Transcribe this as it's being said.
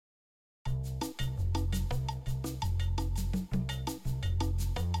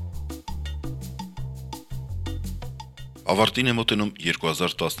Ավարտին է մոտենում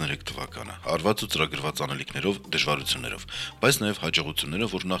 2013 թվականը, արված ու ծրագրված անելիքներով, դժվարություններով, բայց նաև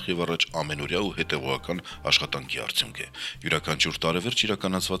հաջողություններով, որ նախ եւ առաջ ամենօրյա ու հետեւողական աշխատանքի արդյունք է։ Յուրաքանչյուր տարեվերջ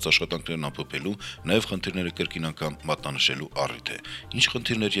իրականացված աշխատանքներն ամփոփելու, նաև խնդիրները կրկին անգամ մատնանշելու առիթ է։ Ինչ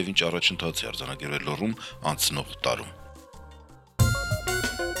խնդիրներ եւ ինչ առաջընթաց է արձանագրվել Լոռում անցնող տարում։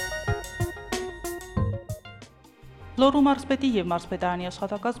 Լոռու մարզպետի եւ Marzpetarani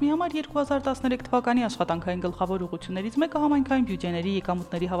աշխատակազմի համար 2013 թվականի աշխատանքային գլխավոր ուղղություններից մեկը համայնքային բյուջեների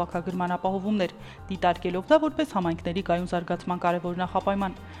եկամուտների հավաքագրման ապահովումն էր, դիտարկելով դա որպես համայնքների կայուն զարգացման կարևոր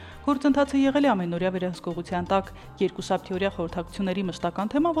նախապայման։ Գործընթացը եղել է ամենօրյա վերահսկողության տակ, երկուշաբթիօրյա խորհրդակցությունների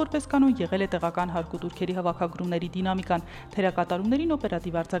մշտական թեման որպես կանոն եղել է տեղական հարկուտուրքերի հավաքագրումների դինամիկան, թերակատարումներին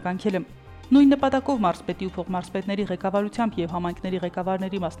օպերատիվ արձագանքելը։ Նույն նպատակով մարզպետի ու փոխմարզպետների ղեկավարությամբ եւ համայնքների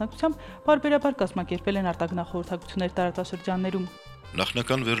ղեկավարների մասնակցությամբ բարբերաբար կազմակերպվել են արտագնախորհրդակցություններ տարածաշրջաններում։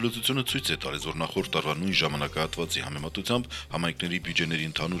 Նախնական վերլուծությունը ցույց է տալիս, որ նախորդ տարվա նույն ժամանակահատվածի համեմատությամբ համայնքների բյուջեների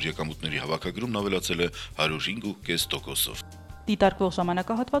ընդհանուր եկամուտների հավաքագրումն ավելացել է 105.5%-ով։ Դիտարկվող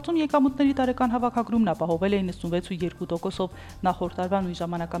ժամանակահատվածում եկամուտների տարեկան հավաքագրումն ապահովել է 96.2%-ով, նախորդ տարվա նույն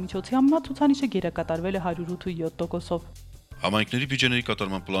ժամանակամիջոցի համեմատ ցուցանիշը գերակատարվել է 108.7%-ով։ Համայնքների բյուջեների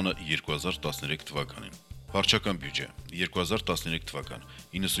կատարման պլանը 2013 թվականին։ Վարչական բյուջե 2013 թվական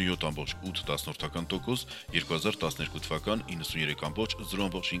 97.8%, 2012 թվական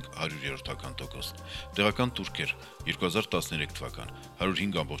 93.0.5%, տեղական տուրքեր 2013 թվական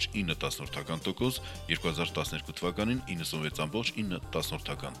 105.9%, 2012 թվականին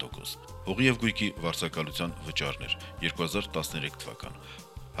 96.9%, հողի եւ գույքի վարձակալության վճարներ 2013 թվական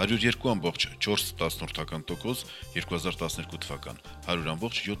 102.4%, 2012 թվական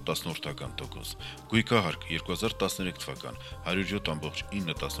 100.7%, գույքահարկ 2013 թվական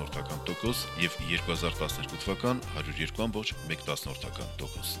 107.9% եւ 2012 թվական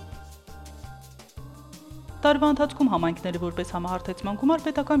 102.1%։ Տարվա ընթացքում համայնքները որպես համահարթեցման գումար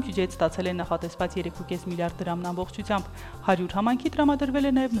պետական բյուջեից ստացել են նախատեսված 3.5 միլիարդ դրամն ամբողջությամբ, 100 համայնքի տրամադրվել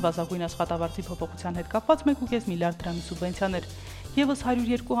է նաև նվազագույն աշխատավարձի փոփոխության հետ կապված 1.5 միլիարդ դրամի սուբվենցիաներ։ Եվս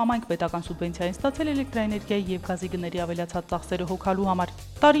 102 համայնք պետական սուբվենցիա են ստացել էլեկտրաէներգիայի եւ գազի գների ավելացած ծախսերը հոգալու համար։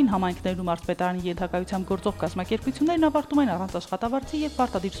 Տարին համայնքներն ու Marzpetarani ենթակայությամբ գործող կազմակերպություններն ավարտում են առանց աշխատավարձի եւ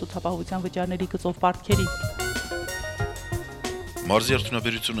պարտադիր սոցիալական վճարների գծով պարտքերի։ Մարզի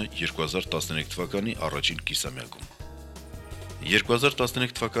արդյունաբերությունը 2013 թվականի առաջին կիսամյակում։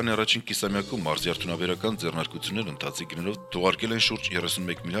 2013 թվականի առաջին կիսամյակում մարզի արդյունաբերական ձեռնարկությունները ընթացիկ գներով թողարկել են շուրջ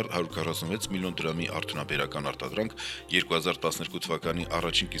 31 միլիարդ 146 միլիոն դրամի արդյունաբերական արտադրանք, 2012 թվականի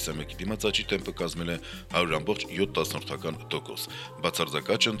առաջին կիսամյակի դիմաց աճի տեմպը կազմել է 100.7%,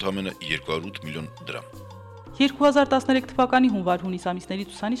 բացարձակ աճը ընդամենը 208 միլիոն դրամ։ 2013 թվականի հունվար-հունիս ամիսների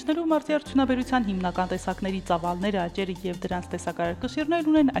ցուցանիշներով մարզի արդյունաբերության հիմնական տեսակների ծավալները, աճերը եւ դրանց տեսակարար կշիռներն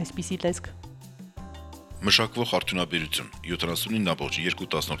ունեն այսպիսի տեսք։ Մշակվող արդյունաբերություն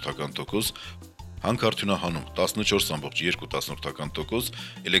 79.2%, հանքարդյունահանում 14.2%,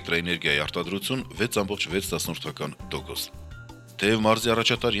 էլեկտրաէներգիայի արտադրություն 6.6%։ Թեև մարզի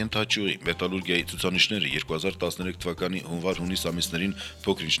առաջատար ենթաճյուղի մետալուրգիայի ցուցանիշները 2013 թվականի հունվար-հունիս ամիսներին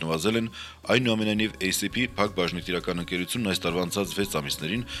փոքր-ինչ նվազել են, այնուամենայնիվ ACP Փակ բաժնետիրական ընկերությունն այս տարվա անցած 6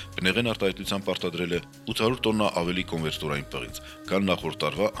 ամիսներին բնեղեն արտահայտությամբ արտադրել է 800 տոննա ավելի կոնվերտորային պղինձ, քան նախորդ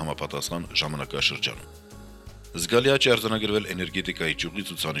տարվա համապատասխան ժամանակաշրջանում։ Զգալի աճ է արձանագրվել էներգետիկայի ճյուղի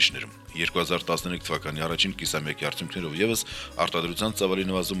ցուցանիշներում։ 2013 թվականի առաջին կիսամյակի արդյունքներով եւս արտադրության ծավալի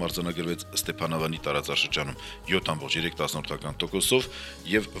նվազում արձանագրվեց Ստեփանավանի տարածաշրջանում 7.3%-ով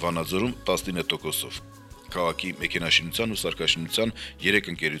եւ Վանաձորում 19%-ով։ Քաղաքի մեքենաշինության ու սարքաշինության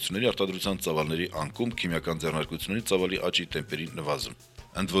 3 ընկերությունների արտադրության ծավալների անկում, քիմիական ձեռնարկությունների ծավալի աճի տեմպերի նվազում։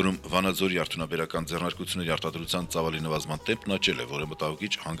 Ընդ որում Վանաձորի արդյունաբերական ձեռնարկությունների արտադրության ծավալի նվազման տեմպն աճել է, որը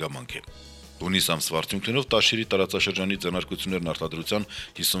մտահոգիչ հանգամանք է։ Հունիս ամսվա արդյունքներով Տաշիրի տարածաշրջանի ձեռնարկություններն արտադրության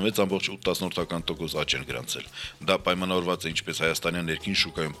 56.8% աճ են գրանցել։ Դա պայմանավորված է ինչպես հայաստանյան ներքին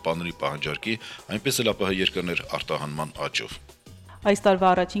շուկայում պանրի պահանջարկի, այնպես էլ ԱՊՀ երկրներ արտահանման աճով։ Այս տարվա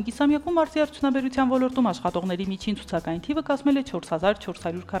առաջին կիսամյակում մարզի արդյունաբերության ոլորտում աշխատողների միջին ցուցակային թիվը կազմել է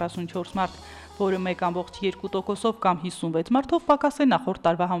 4444 մարդ, որը 1.2%-ով կամ 56 մարդով պակաս է նախորդ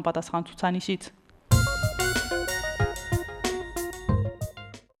տարվա համապատասխան ցուցանիշից։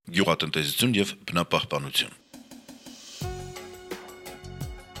 Գյուղատնտեսություն եւ բնապահպանություն։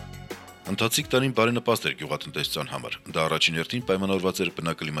 Ընթացիկ տարին բարենպաստ էր գյուղատնտեսության համար։ Դա առաջին հերթին պայմանավորված էր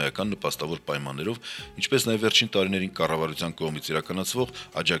բնակլիմայական նպաստավոր պայմաններով, ինչպես նաև վերջին տարիներին կառավարության կողմից իրականացվող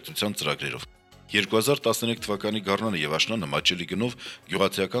աջակցության ծրագրերով։ 2013 թվականի գարնանը եւ աշնանը մատչելի գնով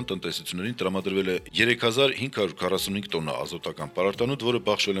գյուղացիական տնտեսություններին տրամադրվել է 3545 տոննա ազոտական պարարտանոթ, որը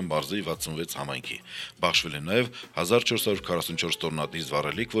բաշխվել է մարզի 66 համայնքի։ Բաշխվել է նաեւ 1444 տոննա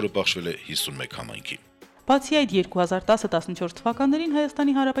դիզվառելիք, որը բաշխվել է 51 համայնքի։ Բացի այդ 2010-14 թվականներին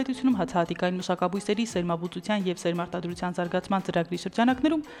Հայաստանի Հանրապետությունում հացահատիկային մշակաբույսերի սերմաբուծության եւ սերմարտադրության զարգացման ծրագրի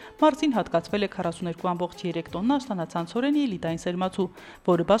շրջանակներում մարզին հատկացվել է 42.3 տոննա աշտանացանցորենի էլիտային սերմացու,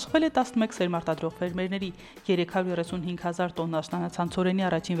 որը բաշխվել է 11 սերմարտադրող ֆերմերների, 335.000 տոննա աշտանացանցորենի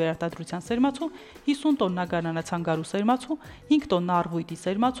առաջին վերարտադրության սերմացու, 50 տոննա գարնանացանգարու սերմացու, 5 տոննա արվույտի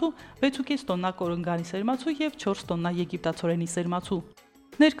սերմացու, 6.5 տոննա կորնգանի սերմացու եւ 4 տոննա եգիպտացորենի սերմացու։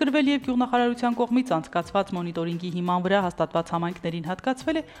 Ներկրվել եւ գյուղնախարարության կողմից անցկացված մոնիտորինգի հիման վրա հաստատված համայնքներին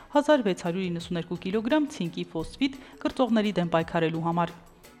հատկացվել է 1692 կիլոգրամ ցինկի ֆոսֆիտ կրծողների դեմ պայքարելու համար։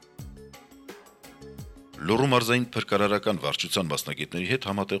 Լոռու մարզային փրկարարական վարչության մասնագետների հետ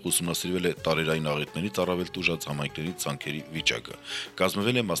համատեղ ուսումնասիրվել է տարերային աղետներից առավել տուժած համայնքների ցանքերի վիճակը։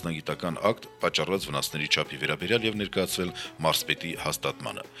 Կազմվել է մասնագիտական ակտ պատճառված վնասների չափի վերաբերյալ եւ ներկայացվել մարզպետի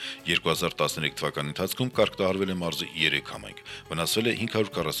հաստատմանը։ 2013 թվականի ընթացքում կարգտահարվել է մարզի 3 համայնք։ Վնասվել է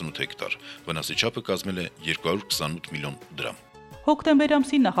 548 հեկտար։ Վնասի չափը կազմել է 228 միլիոն դրամ։ Հոկտեմբեր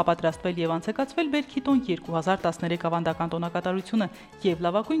ամսին նախապատրաստվել եւ անցկացվել Բերքի տոն 2013 ավանդական տոնակատարությունը եւ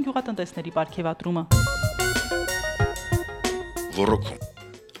լավագույն գյուղատնտեսների պարգևատրումը։ Ոռոգում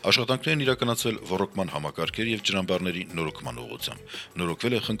աշխատանքներն իրականացվել ոռոգման համակարգերի եւ ջրամբարների նորոգման ուղղությամբ։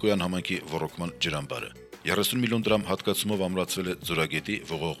 Նորոգվել է Խնկոյան համայնքի ոռոգման ջրամբարը։ 30 միլիոն դրամ հատկացումով ամրացվել է Ձորագետի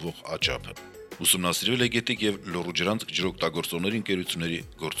ողողվող աճապը։ Ուսումնասիրվել է Գետիկ եւ Լոռու ջրանցք ջրօգտագործողների ընկերությունների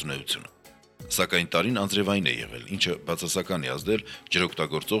գործունեությունը։ Սակայն տարին անձրևային է եղել, ինչը բացասական է ազդել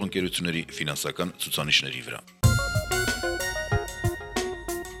ջրօգտագործող ընկերությունների ֆինանսական ցուցանիշների վրա։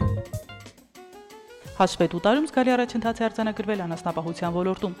 Հաշվետու տարում զգալի առաջընթաց է արձանագրվել անասնապահության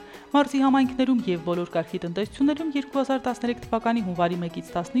ոլորտում։ Մարզի համայնքներում եւ բոլոր կարգի տնտեսություններում 2013 թվականի հունվարի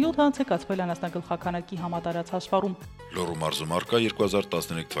 1-ից 17 անցկացվել անասնագլխաքանակի համատարած հաշվառում։ Լոռու մարզում արկա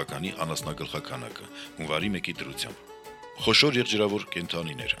 2013 թվականի անասնագլխաքանակը հունվարի 1-ի դրությամբ։ Խոշոր եղջերավոր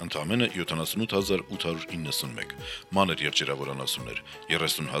կենդանիներ ընդամենը 78891, մանր եղջերավոր անասուններ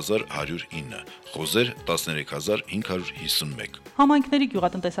 30109, խոզեր 13551։ Համայնքների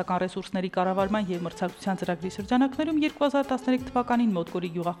գյուղատնտեսական ռեսուրսների կառավարման եւ մրցակցության ծրագրի շրջանակներում 2013 թվականին Մոտկորի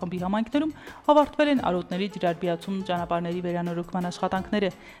գյուղախմբի համայնքներում ավարտվել են արոտների ջրարբիացում ճանապարհների վերանորոգման աշխատանքները։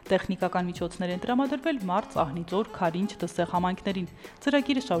 Տեխնիկական միջոցներ են տրամադրվել Մարզ, Ահնիծոր, Քարինջ, Դսեղ համայնքներին։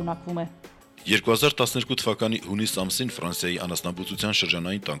 Ծրագիրը շարունակվում է։ 2012 թվականի հունիս ամսին Ֆրանսիայի անասնաբուծության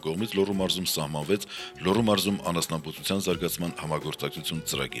շրջանային տան կողմից Լոռու մարզում սահմանվեց Լոռու մարզում անասնաբուծության զարգացման համագործակցություն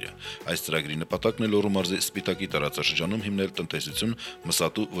ծրագիրը։ Այս ծրագրի նպատակն է Լոռու մարզի Սպիտակի տարածաշրջանում հիմնել տնտեսություն,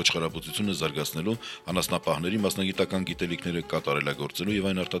 մսատու ոչխարաբուծությունը զարգացնելու, անասնապահների մասնագիտական գիտելիքները կատարելագործելու եւ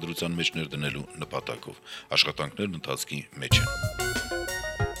այն արտադրության մեջ ներդնելու նպատակով։ Աշխատանքներն ընթացքի մեջ են։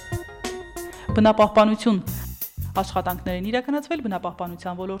 Բնապահպանություն աշխատանքներ են իրականացվել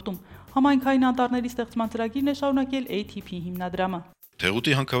բնապահպանության ոլորտում։ Համայնքային անտառների ստեղծման ծրագիրն է շարունակել ATP հիմնադրամը։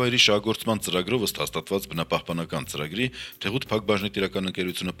 Թեղուտի հանքավայրի շահագործման ծրագրով ըստ հաստատված բնապահպանական ծրագրի Թեղուտ Փակbaşնետիրական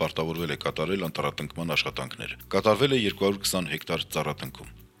ընկերությունը պարտավորվել է կատարել անտառատնկման աշխատանքներ։ Կատարվել է 220 հեկտար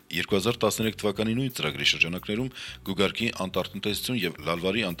ծառատնկում։ 2013 թվականի նույն ծրագրի շրջանակներում Գուգարքի անտառտնտեսություն եւ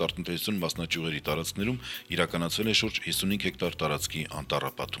Լալվարի անտառտնտեսություն մասնաճյուղերի տարածքներում իրականացվել է շուրջ 55 հեկտար տարածքի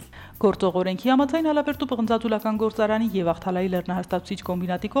անտառապատում։ Գործող օրենքի համաձայն Հալաբերդու պղնձատուլական գործարանի եւ Աղթալայի լեռնահաստատուցիչ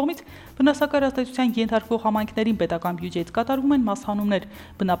կոմբինատի կողմից վնասակար ազդեցության ենթարկվող համայնքներին պետական բյուջեից կատարվում են մասհանումներ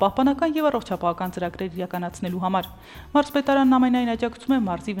բնապահպանական եւ առողջապահական ծրագրեր իրականացնելու համար։ Մարզպետարանն ամենայն աջակցում է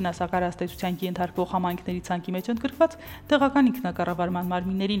մարզի վնասակար ազդեցության ենթարկվող համայնքների ցանկի մեջ ընդգրկված տեղական ինքնակառավարման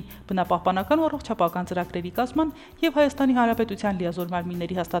մարմիններին բնապահպանական ու առողջապահական ծրագրերի կազմման եւ Հայաստանի Հանրապետության լիազոր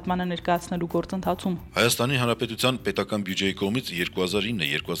մարմինների հաստատմանը ներկայացնելու գործընթացում։ Հայաստանի Հանրապետության պետական բյուջեի կողմից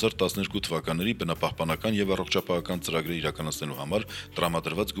 2009-2012 թվականների բնապահպանական եւ առողջապահական ծրագրեր իրականացնելու համար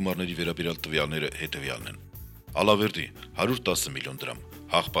տրամադրված գումարների վերաբերյալ տվյալները հետեւյալն են։ Ալավերդի 110 միլիոն դրամ,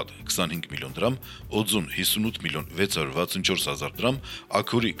 Հաղպատ 25 միլիոն դրամ, Օձուն 58 միլիոն 664 հազար դրամ,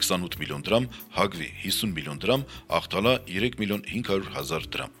 Աքուրի 28 միլիոն դրամ, Հագվի 50 միլիոն դրամ, Աղթալա 3 միլիոն 500 հազար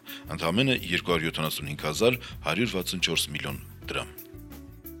դրամ, ընդամենը 275164 միլիոն դրամ։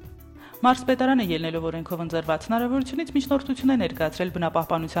 Մարզպետարանը ելնելով օրենքով ընձեռված հնարավորությունից միջնորդություն է ներկայացրել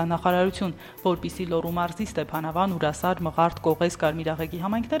բնապահպանության նախարարություն, որպիսի Լոռու մարզի Ստեփանավան, Ուրասար, Մղարդ, Կողես, Կարմիրաղեգի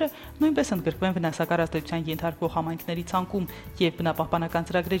համայնքները նույնպես ընդգրկվեն վնասակար ազդեցության ենթարկվող համայնքների ցանկում եւ բնապահպանական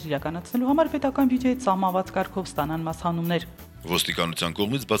ծրագրեր իրականացնելու համար պետական բյուջեից սահմանված կարգով ստանան մասհանումներ։ Ոստիկանության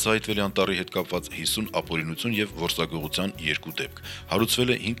կողմից բացահայտվել է անտառի հետ կապված 50 ապօրինություն եւ որսագողության 2 դեպք։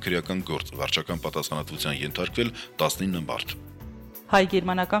 Հարուցվել է 5 քրեական գործ, վարչական պատասխանատվության ենթարկվել 19 մարդ։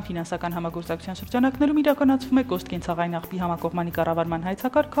 Հայ-գերմանական ֆինանսական համագործակցության շրջանակներում իրականացվում է կոշտ-կենցաղային աղբի համակողմանի կառավարման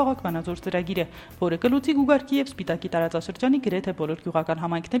հայցակարգ քաղաք վանաձոր ծրագիրը, որը կլուծի Գուգարքի եւ Սպիտակի տարածաշրջանի գրեթե բոլոր գյուղական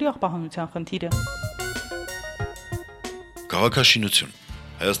համայնքների աղբահանության խնդիրը։ Քաղաքաշինություն։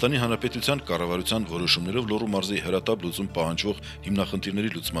 Հայաստանի Հանրապետության կառավարության որոշումներով Լոռու մարզի հրատապ լուծում պահանջվող հիմնախնդիրների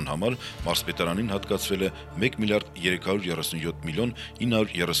լուծման համար Մարզպետարանին հատկացվել է 1 միլիարդ 337 միլիոն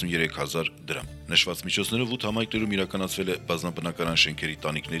 933 հազար դրամ։ Նշված միջոցներով 8 համայնքներում իրականացվել է բազմաբնակարան շենքերի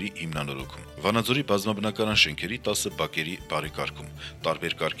տանիքների հիմնանորոգում։ Վանաձորի բազմաբնակարան շենքերի 10 բակերի բարեկարգում,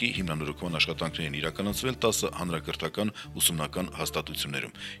 տարբեր կարգի հիմնանորոգման աշխատանքներ են իրականացվել 10 հանրակրթական ուսումնական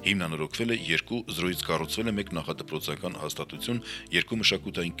հաստատություններում։ Հիմնանորոգվել է 2, 0-ից կառուցվել է 1 նախադպրոցական հաստատություն, 2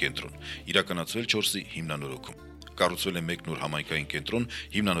 մշակութային կենտրոն, իրականացվել 4-ի հիմնանորոգում։ Կառուցվել է 1 նոր համայնքային կենտրոն,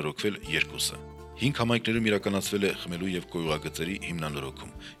 հիմնանորոգվել 2-ը։ 5 համայնքներում իրականացվել է խմելու եւ կոյուղագծերի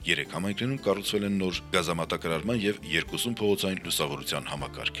հիմնանորոգում։ 3 համայնքներում կառուցվել են նոր գազամատակարարման եւ 2 փողոցային լուսավորության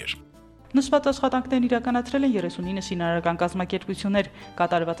համակարգեր։ Նշված աշխատանքներն իրականացրել են 39 շինարարական կազմակերպություններ,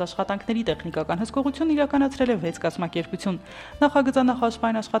 կատարված աշխատանքների տեխնիկական հսկողություն իրականացրել է 6 կազմակերպություն։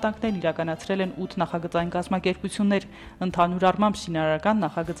 Նախագծանախաշխային աշխատանքներն իրականացրել են 8 նախագծային կազմակերպություններ։ Ընդհանուր առմամբ շինարարական,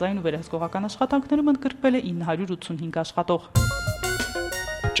 նախագծային ու վերահսկողական աշխատանքներում ընդգրկվել է 985 աշխատող։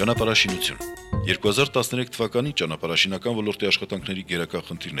 Ճանապարհաշինություն 2013 թվականին ճանապարհաշինական ոլորտի աշխատանքների գերակա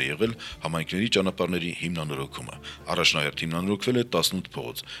խնդիրն է եղել համայնքների ճանապարհների հիմնանորոգումը։ Առաջնահերթ հիմնանորոգվել է 18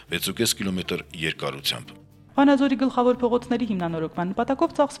 փողոց, 6.5 կիլոմետր երկարությամբ։ Վանաձորի գլխավոր փողոցների հիմնանորոգման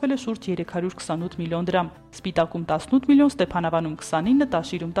նպատակով ծախսվել է շուրջ 328 միլիոն դրամ։ Սպիտակում 18 միլիոն, Ստեփանավանում 29,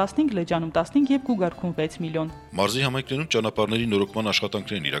 Տաշիրում 15, Լեջանում 15 եւ Գուգարքում 6 միլիոն։ Մարզի համայնքներում ճանապարհների նորոգման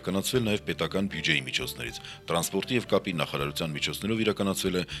աշխատանքներ են իրականացվել նաև պետական բյուջեի միջոցներից։ Տրանսպորտի եւ կապի նախարարության միջոցներով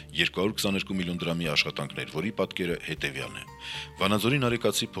իրականացվել է 222 միլիոն դրամի աշխատանքներ, որի պատկերը հետեւյալն է։ Վանաձորի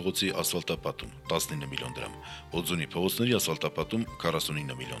Նարեկացի փողոցի ասֆալտապատում 19 միլիոն դրամ, Օձունի փողոցների ասֆալտապատում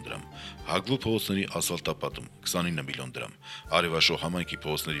 49 միլիոն դրամ, Հագվու փողոցների ասֆալտապատում 29 միլիոն դրամ, Արևաշող համայնքի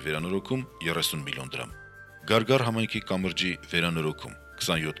փողոցների վերանորոգում 30 միլիոն դրամ, Գարգար համայնքի կամրջի վերանորոգում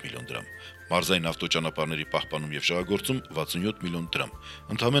 27 միլիոն դրամ, մարզային ավտոճանապարհների պահպանում եւ շահագործում 67 միլիոն դրամ,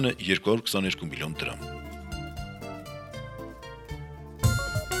 ընդամենը 222 միլիոն դրամ։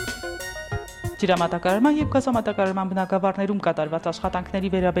 Ջրամատակարարման եւ գազամատակարարման բնակավարներում կատարված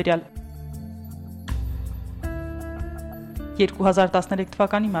աշխատանքների վերաբերյալ 2013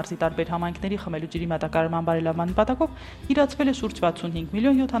 թվականի մարզի տարբեր համայնքների խմելու ջրի մատակարարման բարելավման նպատակով իրացվել է շուրջ 65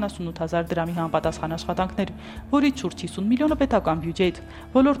 միլիոն 78 հազար դրամի համապատասխան աշխատանքներ, որից շուրջ 50 միլիոնը պետական բյուջեից։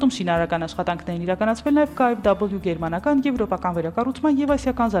 Ոլորտում շինարարական աշխատանքներ իրականացվել նաև KfW գերմանական, եվրոպական վերակառուցման եւ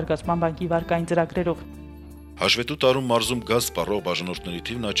ասիական զարգացման բանկի վարկային ծրագրերով։ Հաշվետու տարում մարզում գազ սպառող բաժանորդների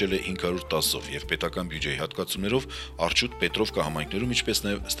թիվն աճել է 510-ով եւ պետական բյուջեի հատկացումներով Արչուտ Պետրովկա համայնքներում, ինչպես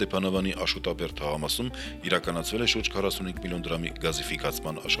նաեւ Ստեփանավանի Աշոտաբերդ թաղամասում իրականացվել է շուրջ 45 միլիոն դրամի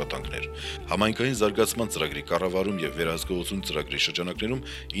գազիֆիկացման աշխատանքներ։ Համայնքային զարգացման ծրագրի կառավարում եւ վերահսկողություն ծրագրի շրջանակներում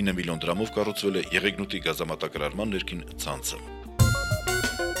 9 միլիոն դրամով կառուցվել է Եղեգնուտի գազամատակարարման ներքին ցանցը։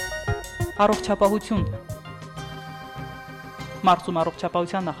 Առողջապահություն Մարզում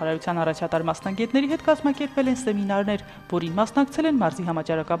առողջապահության նախարարության առաջատար մասնագետների հետ կազմակերպվել են սեմինարներ, որին մասնակցել են մարզի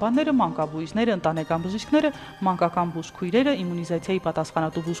համաճարակաբանները, մանկաբույժները, ընտանեկան բժիշկները, մանկական բուժքույրերը, իմունիզացիայի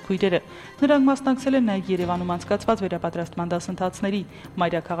պատասխանատու բուժքույրերը։ Նրանք մասնակցել են նաև Երևանում անցկացված վերապատրաստման դասընթացների։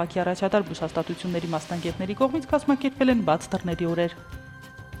 Մայրաքաղաքի առաջատար բուժհաստատությունների մասնագետների կողմից կազմակերպվել են բաց դռների օրեր։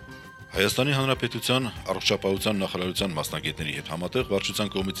 Հայաստանի Հանրապետության առողջապահության նախարարության մասնագետների հետ համատեղ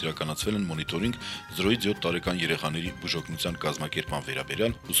վարչության կողմից իրականացվել են մոնիտորինգ 0-ից 7 տարեկան երեխաների բուժօգնության կազմակերպման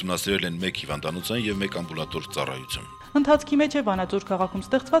վերաբերյալ, ուսումնասիրել են 1 հիվանդանոցային եւ 1 ամբուլատոր ծառայություն։ Ընթացքի մեջ է Վանաձոր քաղաքում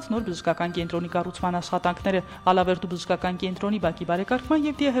ստեղծված նոր բժշկական կենտրոնի կառուցման աշխատանքները, Ալավերդու բժշկական կենտրոնի բակի բարեկարգման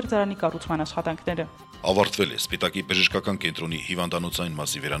եւ դիահերձարանի կառուցման աշխատանքները։ Ավարտվել է Սպիտակի բժշկական կենտրոնի հիվանդանոցային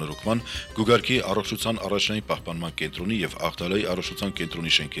մասի վերանորոգման, Գուգարքի առողջության առաջնային պահպանման կենտրոնի եւ Աղդալայի առողջության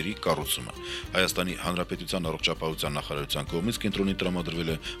կենտրոնի շենքերի կառուցումը։ Հայաստանի Հանրապետության առողջապահության նախարարության կողմից կենտրոնին տրամադրվել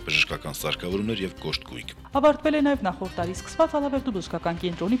է բժշկական սարքավորումներ եւ կոշտ-գույք։ Ավարտվել է նաեւ նախորդ տարի սկսված Ալավերդու բժշկական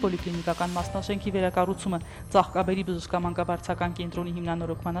կենտրոնի պոլիկլինիկական մասնաշենքի վերակառուցումը, Ծաղկաբերի բժշկամանկաբարձական կենտրոնի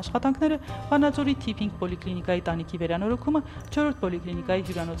հիմնանորոգման աշխատանքները, Վանաձորի Թիփ 5 պոլիկլինիկայի տանիքի վերանորոգումը, 4-րդ պոլիկլինիկայի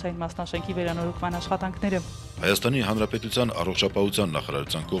հյուրանոցային մասնաշենքի վերանորոգման աշխատանքները։ Հայաստանի Հանրապետության առողջապահության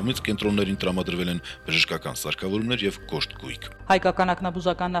նախարարության կողմից կենտրոններին տրամադրվել են բժշկական սարքավորումներ եւ կոշտ-գույք։ Հայկական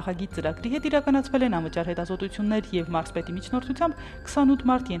ակնաբուժական նախագիծ ծրագրի հետ իրականացվել են անվճար հետազոտություններ եւ Մարզպետի միջնորդությամբ 28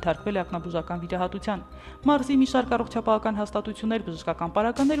 մարդ ենթարկվել է ակնաբուժական վիրահատության։ Մարզի մի շարք առողջապահական հաստատություններ, բժշկական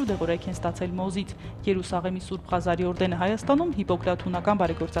պարագաներ ու դեղորայք են ստացել ՄՕԶ-ից։ Երուսաղեմի Սուրբ Ղազարի օրդենը Հայաստանում Հիպոկրատ հունական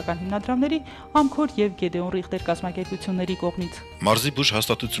բարեգործական հիմնադրամների, Ամքոր եւ Գեդեոն Ռիխտեր կազմակերպությունների կողմից։ Մարզի բուժ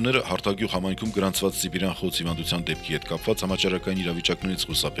հաստատությունները Հարթագյուղ համայնքում գրանցված Սիբիրյան խոց հիվանդության դեպքի հետ կապված համաճարակային իրավիճակներից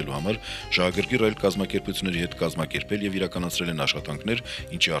խուսափելու համար շահագրգիռ այլ կազմակերպությունների հետ կազմակերպել եւ իրականացրել են աշխատանքներ,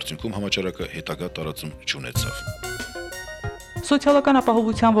 ինչի արդյունքում համաճարակը հետագա տարածում չունեցավ։ Սոցիալական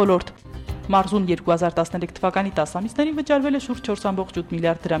ապահովության ոլորտ Մարզում 2013 թվականի 10 ամիսներին վճարվել է շուրջ 4.8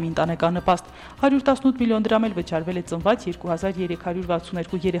 միլիարդ դրամի ընտանեկան նպաստ, 118 միլիոն դրամ էլ վճարվել է ծնված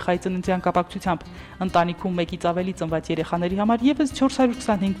 2362 երեխայի ծննդյան կապակցությամբ, ընտանիքում մեկից ավելի ծնված երեխաների համար ևս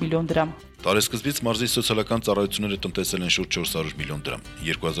 425 միլիոն դրամ։ Տարեսկզբից մարզի սոցիալական ծառայությունները տնտեսել են շուրջ 400 միլիոն դրամ։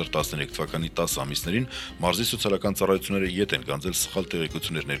 2013 թվականի 10 ամիսներին մարզի սոցիալական ծառայությունները յետ են գանձել սխալ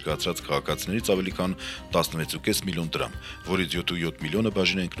տեղեկություններ ներկայացրած քաղաքացիներից ավելի քան 16.5 միլիոն դրամ, որից 7.7 միլիոնը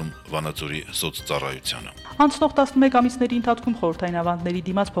բաժին է ընկնում Վանաձորի սոցծառայությանը։ Անցնող 11 ամիսների ընթացքում խորհրդային ավանդների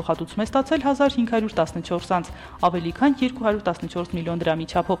դիմաց փոխհատուցում է ստացել 1514 անձ, ավելի քան 214 միլիոն դրամի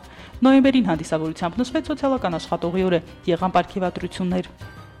չափով։ Նոյեմբերին հանդիսավորությամբ նշվեց սոցիալական աշխատողի օրը, եղան պարգևատրություններ։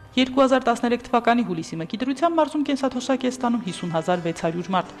 2013 թվականի հուլիսի 1-ի դրությամբ մարզում կենսաթոշակ է ստանում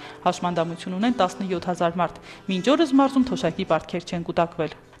 50.600 մարդ, հաշմանդամություն ունեն 17.000 մարդ, մինչ օրս մարզում թոշակի պարտքեր չեն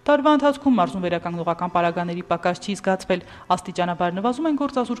կուտակվել։ Տարվա ընթացքում մարզում վերականգնողական պարագաների պակաս չի զգացվել, աստիճանաբար նվազում են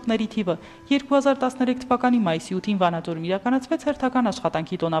գործազուրկների թիվը։ 2013 թվականի մայիսի 8-ին Վանաձորում իրականացվեց հերթական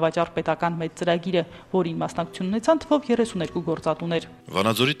աշխատանքի տոնավաճառ պետական մեծ ծրագիրը, որին մասնակցություն ունեցան թվով 32 գործատուներ։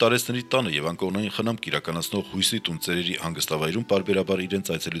 Վանաձորի տարեցների տանը եւ անկողնային խնամք իրականացնող հույսի տուն ծերերի հանգստավայրում պարբերաբար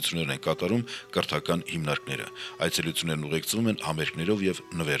իրենց այցելություններն են կատարում կրթական հիմնարկները։ Այցելություններն ուղեկցվում են համերգներով եւ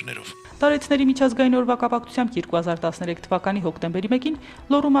նվերներով։ Տարեցների միջազգային օրվա կապակցությամբ 2013 թվականի հոկտեմբերի 1-ին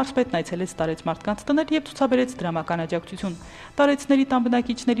Լոռու մարզպետն այցելեց տարեց մարդկանց տներ եւ ցուցաբերեց դրամական աջակցություն։ Տարեցների տան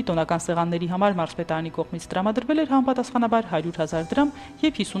բնակիչների տոնական սեղանների համար Մարզպետարանի կողմից տրամադրվել էր համապատասխանաբար 100.000 դրամ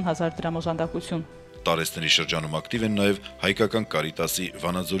եւ 50.000 դրամ օժանդակություն։ Տարեցների շրջանում ակտիվ են նաև հայկական Կարիտասի,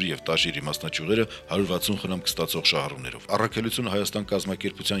 Վանաձորի եւ Տաշիրի մասնաճյուղերը 160 խնամք ստացող շահառուներով։ Առաքելությունը Հայաստան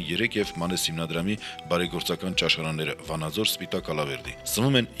կազմակերպության 3 եւ Մանես հիմնադրամի բարեգործական ճաշարանները Վանաձոր, Սպիտակ Ալավերդի։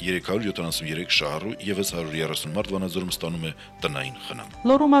 Սնվում են 373 շահառու, եւս 130 մարդ Վանաձորում ստանում է տնային խնամ։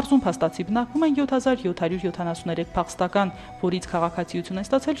 Լոռու մարզում փաստացի բնակվում են 7773 փախստական, որից քաղաքացիություն են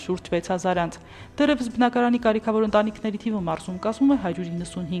ստացել շուրջ 6000 անձ։ Դեռևս բնակարանի կարիքավոր ընտանիքների թիվը մարզում կազմում է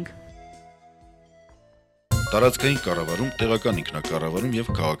 195։ Տարածքային կառավարում, տեղական ինքնակառավարում եւ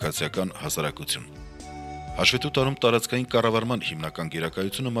քաղաքացիական հասարակություն։ Հաշվետու տարում տարածքային կառավարման հիմնական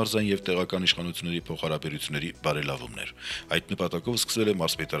գերակայությունը մարզային եւ տեղական իշխանությունների փոխհարաբերությունների բարելավումն էր։ Այդ նպատակով սկսվել է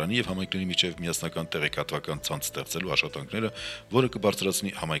Մարզպետարանի եւ համայնքների միջև միասնական տեղեկատվական ցանց ստեղծելու աշխատանքները, որը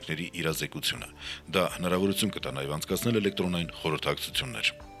կբարձրացնի համայնքների իրազեկությունը։ Դա հնարավորություն կտա նաեւ անցկացնել էլեկտրոնային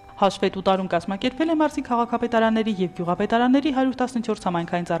խորհրդակցություններ։ Հաշվետու տարում կազմակերպվել է մարզի քաղաքապետարանների եւ գյուղապետարանների 114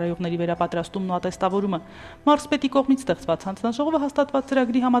 համայնքային ծառայողների վերապատրաստումն ու ատեստավորումը։ Մարզպետի կողմից ստեղծված հանձնաժողովը հաստատված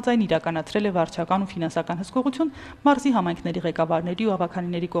ծրագրի համաձայն իրականացրել է վարչական ու ֆինանսական հսկողություն մարզի համայնքների ղեկավարների ու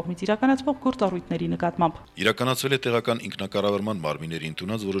ավականիների կողմից իրականացվող գործառույթների նկատմամբ։ Իրականացվել է տեղական ինքնակառավարման մարմինների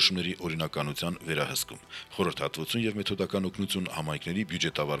ընդունած որոշումների օրինականության վերահսկում, խորհրդատվություն եւ մեթոդական օգնություն համայնքների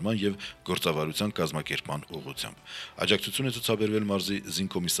բյուջետավարման եւ գործավարության կազմակերպման ուղղությամբ։ Աջակցություն է ցուցաբերվել մարզի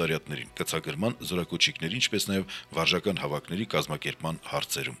զինկոմիսարիատներին, կցագրման, զորակոչիկների, ինչպես նաեւ վարժական հավաքների կազմակերպման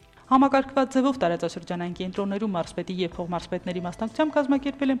հարցերում։ Համակարգված ձևով տարածաշրջանային կենտրոններում մարզպետի եւ փոխմարզպետների մասնակցությամբ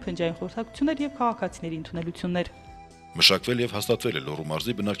կազմակերպվել են փնջային խորհրդակցություններ եւ քաղաքացիների ընդունելություններ։ Մշակվել եւ հաստատվել է Լոռու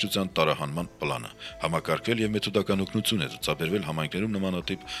մարզի բնակչության տարահանման պլանը, համակարգվել եւ մեթոդական օգնություն է ցուցաբերվել համայնքներում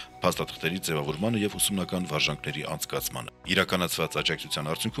նմանատիպ փաստաթղթերի ձևավորմանը եւ ուսումնական վարժանքների անցկացմանը։ Իրականացված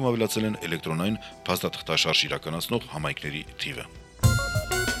աջակցության արդյունքում ավելացել են էլեկտրոնային փաստաթղթաշարժ իրականացնող համայնքների թիվը։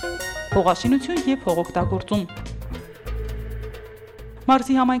 Հողաշինություն եւ հողօգտագործում։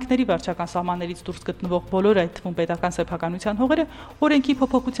 Մարզի համայնքների վարչական սահմաններից դուրս գտնվող բոլոր, այդ թվում պետական սեփականության հողերը, օրենքի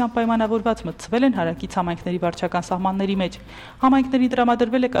փոփոխությամբ պայմանավորված մտցվել են հարակից համայնքների վարչական սահմանների մեջ։ Համայնքներին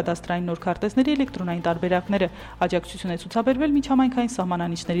տրամադրվել է կադաստրային նոր քարտեզների էլեկտրոնային տարբերակները, աջակցություն է ցուցաբերվել միջհամայնքային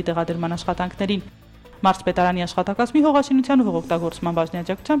սահմանանիշների տեղադրման աշխատանքներին։ Մարզպետարանի աշխատակազմի հողաշինության ու հողօգտագործման բաժնի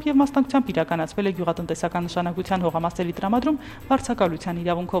աջակցությամբ եւ մասնակցությամբ իրականացվել է գյուղատնտեսական նշանակության հողամասերի տրամադրում վարձակալության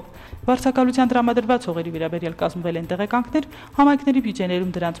իրավունքով։ Վարձակալության տրամադրված հողերի վերաբերյալ կազմվել են տեղեկանքներ համայնքների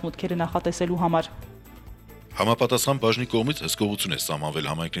բյուջեներում դրանց մուտքերը նախատեսելու համար։ Համապատասխան բաժնի կողմից հսկողություն է սահմանվել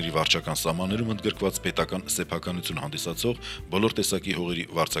համայնքների վարչական սահմաններում ընդգրկված պետական սեփականություն հանդիսացող բոլոր տեսակի հողերի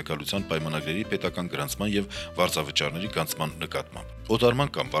վարձակալության պայմանագրերի պետական գրանցման եւ վարձավճարների գանձման նկատմամբ։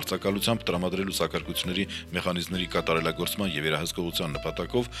 Օտարման կամ վարձակալությամբ տրամադրելու սակարկությունների մեխանիզմների կատարելագործման եւ վերահսկողության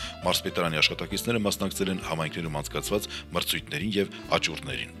նպատակով Մարզպետարանի աշխատակիցները մասնակցել են համայնքներում անցկացված մրցույթներին եւ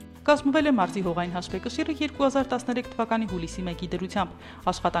աճուրդներին։ Կազմվել է մարզի հողային հաշվեկշիռը 2013 թվականի հուլիսի 1-ի դրությամբ։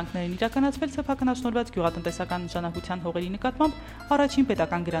 Աշխատանքներն իրականացվել սեփականաշնորհված գյուղատնտեսական նշանակության հողերի նկատմամբ առաջին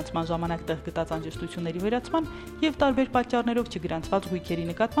պետական գրանցման ժամանակ տեղ գտած անջստությունների վերացման եւ տարբեր պատճառներով չգրանցված գույքերի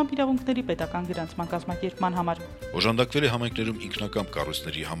նկատմամբ իրավունքների պետական գրանցման կազմակերպման համար։ Օժանդակվել է համայնքներում ինքնակամ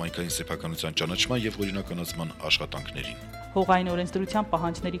կառույցների համայնքային սեփականության ճանաչման եւ օրինականացման աշխատանքներին։ Հողային օրենսդրության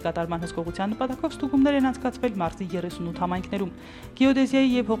պահանջների կատարման հսկողության նպատակով ստուգումներ են անցկացվել մարզի 38 համայնքներում։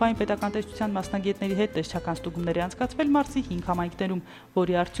 Գեոդեզիայի եւ հողային պետական տեսչության մասնագետների հետ տեսչական ստուգումներ է անցկացվել մարզի 5 համայնքներում,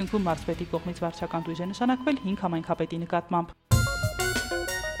 որի արդյունքում մարզպետի կողմից վարչական տույժ է նշանակվել 5 համայնքապետի նկատմամբ։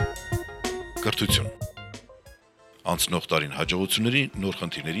 Կրթություն։ Անցնող տարին հաջողությունների նոր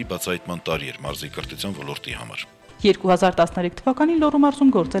խնդիրների բացահայտման տարի էր մարզի կրթության ոլորտի համար։ 2013 թվականին Լոռու մարզում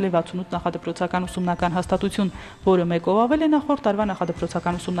գործել է 68 նախադպրոցական ուսումնական հաստատություն, որը մեկով ավել է նախորդ տարվա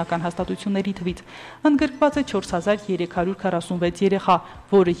նախադպրոցական ուսումնական հաստատությունների թվից։ Ընդգրկված է 4346 երեխա,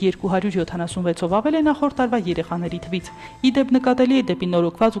 որը 276-ով ավել է նախորդ տարվա երեխաների թվից։ Իդեպ նկատելի է դեպի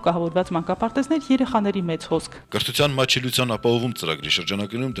նորոգված ու կահավորված մանկապարտեզներ երեխաների մեծ հոսք։ Կրթության մատչելիության ապահովում ծրագրի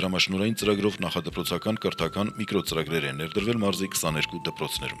շրջանակներում դրամաշնորհային ծրագրով նախադպրոցական կրթական միկրոծրագրեր են ներդրվել մարզի 22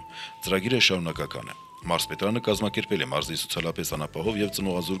 դպրոցներում։ Ծրագիրը շարունակական է։ Marzpetarani կազմակերպել է մարզի սոցիալապես անապահով եւ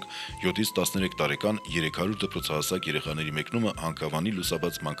ծնողազուրկ 7-ից 13 տարեկան 300 դպրոցահասակ երեխաների մեկնումը Հանքավանի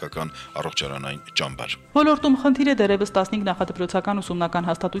լուսաբաց մանկական առողջարանային ճամբար։ Ոլորտում խնդիր է դեռևս 15 նախադպրոցական ուսումնական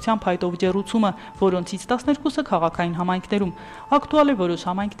հաստատության փայտով ջեռուցումը, որոնցից 12-ը քաղաքային համայնքներում։ Ակտուալ է որոշ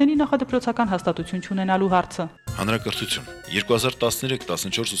համայնքների նախադպրոցական հաստատություն չունենալու հարցը։ Հանրակրթություն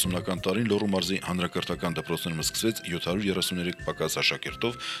 2013-14 ուսումնական տարին Լոռու մարզի հանրակրթական դպրոցներում սկսվեց 733 պակաս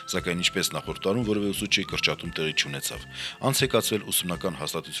աշակերտով, սակայն ինչպես նախորդ տարում որևէ ուսուցչի կրճատում տեղի չունեցավ։ Անց եկածվել ուսումնական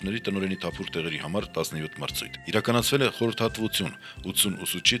հաստատությունների տնօրենի թափուր տեղերի համար 17 մրցույթ։ Իրականացվել է խորհրդատվություն 80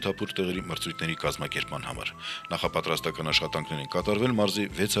 ուսուցչի թափուր տեղերի մրցույթների կազմակերպման համար։ Նախապատրաստական աշխատանքներ են կատարվել մարզի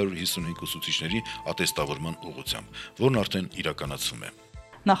 655 ուսուցիչների ատեստավորման ուղղությամբ, որն արդեն իրականացվում է։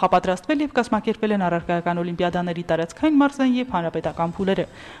 Նախապատրաստվել եւ կազմակերպվել են առարկայական օլիմպիադաների տարածքային մարզային եւ հանրապետական փուլերը։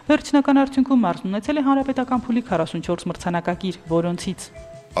 Վերջնական արդյունքում մարզն ունեցել է հանրապետական փուլի 44 մրցանակակիր, որոնցից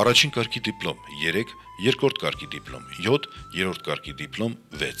Առաջին կարգի դիպլոմ 3, երկրորդ կարգի դիպլոմ 7, երրորդ կարգի դիպլոմ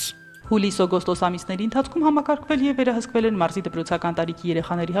 6։ Հուլիս-օգոստոս ամիսների ընթացքում համակարգվել եւ վերահսկվել են մարզի դպրոցական տարիքի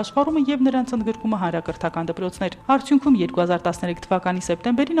երեխաների հաշվառումը եւ նրանց ընդգրկումը հանրակրթական դպրոցներ։ Արդյունքում 2013 թվականի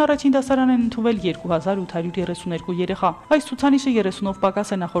սեպտեմբերին առաջին դասարան են ընդունվել 2832 երեխա։ Այս ցուցանիշը 30-ով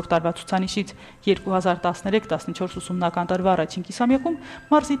պակաս է նախորդ տարվա ցուցանիշից։ 2013-14 ուսումնական տարվա առաջին կիսամյակում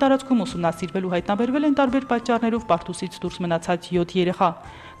մարզի տարածքում ուսումնասիրվել ու հայտնաբերվել են տարբեր պատճառներով պարտուսից դուրս մնացած 7 երեխա։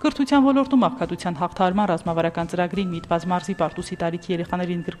 Կրթության ոլորտում աղքատության հաղթահարման ռազմավարական ծրագրին միտված մարզի պարտուսի տարիքի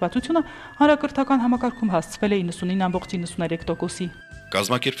երեխաների ընդգրկվածությունը հանրակրթական համակարգում հասցվել է 99.93%-ի։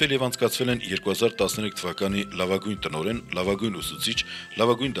 Կազմակերպվել եւ անցկացվել են 2013 թվականի լավագույն տնօրեն, լավագույն ուսուցիչ,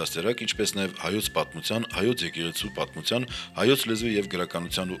 լավագույն դաստիարակ, ինչպես նաեւ հայոց պատմության, հայոց եկեղեցու պատմության, հայոց լեզվի եւ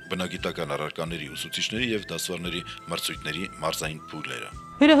գրականության ու բնագիտական առարկաների ուսուցիչների եւ դասվարների մրցույթների մարզային փուլերը։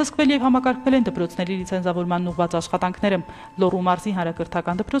 Վերահսկվել եւ համակարգվել են դպրոցների լիցենզավորման ուղղված աշխատանքները։ Լոռու մարզի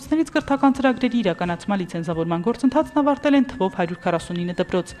հանրակրթական դպրոցներից կրթական ծրագրերի իրականացման լիցենզավորման գործընթացն ավարտել են թվով 149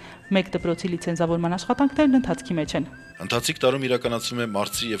 դպրոց։ Մեկ դպրոցի լիցենզավորման աշխատանքներն ընթացքի մեջ են։ Ընթացիկ տարում իրականացվում է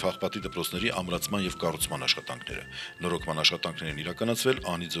Մարզի եւ Հաղպատի դպրոցների ամրացման եւ կառուցման աշխատանքները։ Նորոգման աշխատանքներն են իրականացվել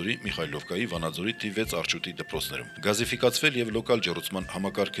Անիձորի, Միխայլովկայի, Վանաձորի թիվ 6 Արչուտի դպրոցներում։ Գազիֆիկացվել եւ լոկալ ջեռուցման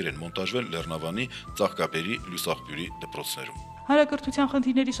համակարգեր են մոնտաժվել Լեռնավանի, Ծաղկաբերի, Լուսաղբյուրի դպրոցներում։ Հանրակրթության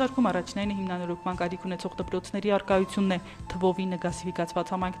խնդիրների շարքում առաջնայինը հիմնանորոգման կարիք ունեցող դպրոցների արկայությունն է։ Թվով 9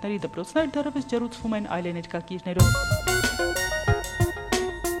 գազիֆիկացված համայնքների դպրոցներ դեռևս ջեռուցվում են այլեներկակիրներով։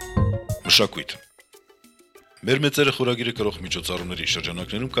 Մշակույթ Մեր մեծերը խորագիրը կրող միջոցառումների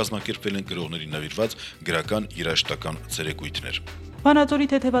շրջանակներում կազմակերպվել են գրողների նվիրված գրական երաժշտական ցերեկույթներ։ Վանաձորի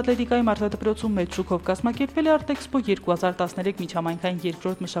թեթևատլետիկայի մարզադպրոցում մեծ շուկով կազմակերպվել է Արտեքսպո 2013 միջհամայնքային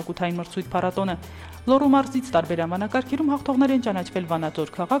երկրորդ մշակութային մրցույթ փառատոնը։ Լոռու մարզից տարբեր անվանակարգերում հաղթողներ են ճանաչվել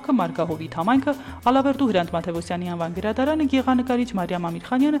Վանաձոր քաղաքը, Մարգահովիտ համայնքը, Ալավերդու Հրանտ Մաթևոսյանի անվան գրադարանը, գեղանկարիչ Մարիամ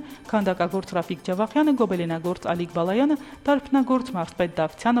Ամիրխանյանը, քանդակագործ Ռաֆիկ Ջավախյանը, գոբելենագործ Ալիկ Բալայանը, դարբնագործ Մարզպետ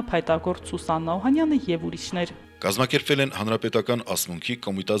Դավթյանը, փայտագործ Սուսաննա Օհանյանը եւ ուրիշներ։ Կազմակերպվել են հանրապետական ասմունքի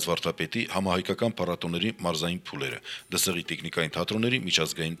Կոմիտաս վարդապետի համահայկական փառատոների մարզային փուլերը, Դսեղի տեխնիկային թատրոնների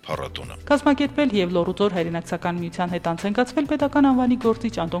միջազգային փառատոնը։ Կազմակերպվել եւ Լոռուձոր հայրենակցական միության հետ անցկացվել պետական անվանի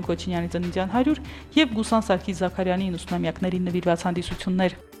գործիչ Անտոն Քոչինյանի ծննդյան 100 եւ Գուսան Սարգիս Զաքարյանի 90-ամյակներին նվիրված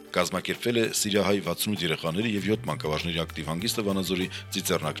հանդիսություններ։ Կազմակերպվել է Սիրիահայ 68 երեխաների եւ 7 մանկավարժների ակտիվ հանգիստը Վանաձորի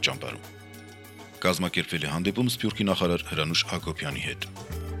Ծիծեռնակ ճամբարում։ Կազմակերպվել է հանդիպում Սփյուռքի նախարար Հրանուշ Հակոբյանի հետ։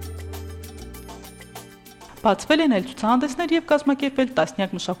 Բացվել են այլ ցուցահանդեսներ եւ կազմակերպվել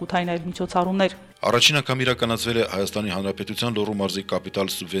տասնյակ մշակութային այլ միջոցառումներ։ Առաջին անգամ իրականացվել է Հայաստանի Հանրապետության Լոռու մարզի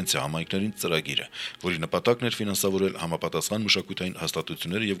կապիտալ սուբվենցիա համայնքներին ծրագիրը, որի նպատակն էր ֆինանսավորել համապատասխան մշակութային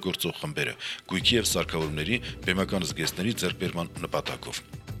հաստատությունները եւ գործող խմբերը, գույքի եւ սարքավորումների, բեմական զգեստների ձեռքբերման նպատակով։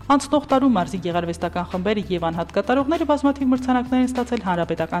 Անցնող տարում մարզի գեղարվեստական խմբերը եւ անհատ կատարողները բազմաթիվ մրցանակներ են ստացել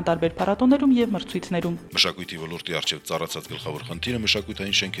հանրապետական տարբեր փառատոներում եւ մրցույթներում։ Մշակույթի ոլորտի առջև ծառացած գլխավոր խնդիրը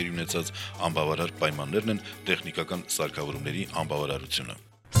մշակութային շենքերի ունեցած անբավարար պայմաններն են, տեխնիկական սարքավորումների անբավարարությունը։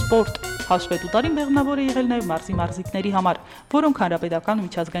 Սպորտ հաշվետու տարին մեղմնավոր է եղել նաև մարզի մարզիկների համար, որոնք հանրապետական ու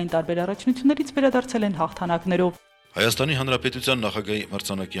միջազգային տարբեր առաջնություններից վերադարձել են հաղթանակներով։ Հայաստանի Հանրապետության նախագահի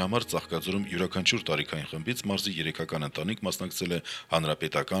մրցանակի համար Ծաղկաձորում յուրաքանչյուր տարիքային խմբից մարզի 3-ական ընտանիք մասնակցել է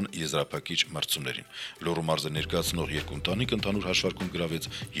հանրապետական եզրափակիչ մրցումներին։ Լոռու մարզը ներկայացնող 2 ընտանիք ընդհանուր հաշվարկում գրավեց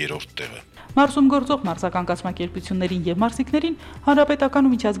 3-րդ տեղը։ Մարզում գործող մարզական կազմակերպություններին եւ մարզիկներին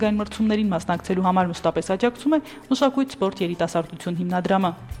հանրապետական ու միջազգային մրցումներին մասնակցելու համար մշտապես աջակցում է Մշակույթ, սպորտ, երիտասարդություն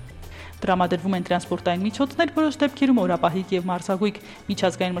հիմնադրամը։ Տրամադրվում են տրանսպորտային միջոցներ, որոշ դեպքերում օրապահիկ եւ մարզագույք։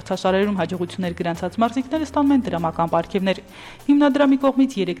 Միջազգային մրցաշարերում հաջողություններ գրանցած մարզիկները ստանում են դրամական պարգևներ։ Հիմնադրամի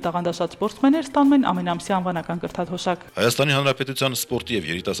կողմից 3 տաղանդասած սպորտսմեններ ստանում են ամենամսյա անվանական կրթաթոշակ։ Հայաստանի Հանրապետության սպորտի եւ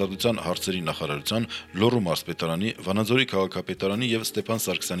երիտասարդության հարցերի նախարարության Լոռու Մարզպետարանի, Վանաձորի քաղաքապետարանի եւ Ստեփան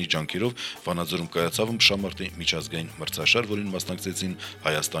Սարգսյանի ջանքերով Վանաձորում կայացավ մշամարտի միջազգային մրցաշար, որին մասնակցեցին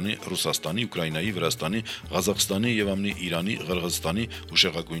Հայաստանի, Ռուսաստանի, Ուկրաինայի, Վրաստանի, Ղազախստանի եւ ԱՄՆ-ի, Իրանի, Ղրղզստանի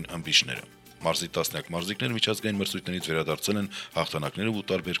ուշեղագույն ըմբիշները։ Մարզի տասնյակ մարզիկներ միջազգային մրցույթներից վերադարձել են հաղթանակներով ու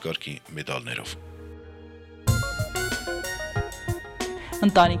տարբեր կարգի մեդալներով։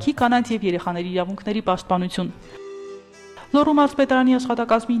 Ընտանիքի, կանանց եւ երեխաների իրավունքների պաշտպանություն։ Լոռու Մարզպետարանի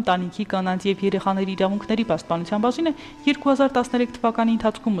աշխատակազմի ընտանիքի, կանանց եւ երեխաների իրավունքների պաշտպանության բաժինը 2013 թվականի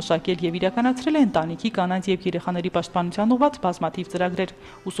ընթացքում մշակել եւ իրականացրել է ընտանիքի, կանանց եւ երեխաների պաշտպանության ուղղված բազմաթիվ ծրագրեր,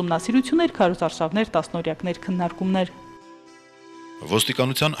 ուսումնասիրություններ, քարոզարշավներ, տասնօրյակներ, քննարկումներ։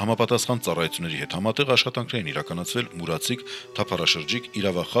 Ոստիկանության համապատասխան ծառայությունների հետ համատեղ աշխատանքներ են իրականացվել Մուրացիկ, Թափառաշրջիկ,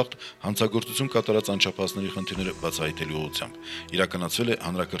 Իրավախախտ, հանցագործություն կատարած անչափահասների խնդիրները բացահայտելու ուղղությամբ։ Իրականացվել է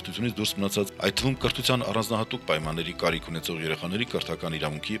հանրակրթությունից դուրս մնացած, այդ թվում կրթության առանձնահատուկ պայմանների կարիք ունեցող երեխաների կրթական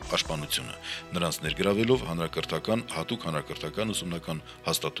իրավունքի պաշտպանությունը, նրանց ներգրավելով հանրակրթական, հատուկ հանրակրթական ուսումնական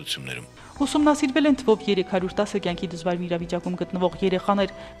հաստատություններում։ Ուսումնասիրվել են թվով 310 կյանքի դժվար իրավիճակում գտնվող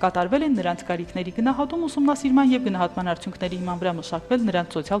երեխաներ, կատարվել են նրանց կարիքների գնահատում, ուսումնասիրման եւ գնահատման արդյունքների հիման վրա մշակվել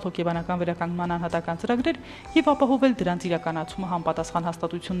նրանց սոցիալ-հոգեբանական վերականգնման անհատական ծրագրեր եւ ապահովել դրանց իրականացումը համապատասխան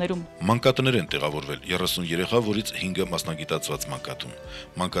հաստատություններում։ Մանկատներ են տեղավորվել 30 երեխա, որից 5-ը մասնագիտացված մանկատուն։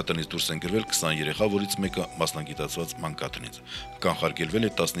 Մանկատնից դուրս են գրվել 20 երեխա, որից մեկը մասնագիտացված մանկատնից։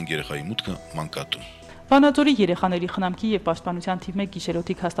 Կանխարգելվել է 15 երեխայի մուտքը մանկատուն։ Վանաձորի երեխաների խնամքի եւ պաշտպանության թիվ 1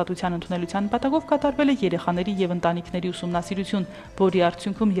 գիշերօթիկ հաստատության ընդունելության նպատակով կատարվել է երեխաների եւ ընտանիքների ուսումնասիրություն, որի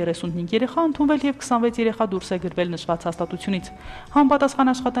արդյունքում 35 երեխա ընդունվել եւ 26 երեխա դուրս է գրվել նշված հաստատությունից։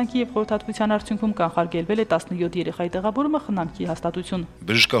 Համապատասխան աշխատանքի եւ խորհրդատվության արդյունքում կանխարգելվել է 17 երեխայի տեղավորումը խնամքի հաստատություն։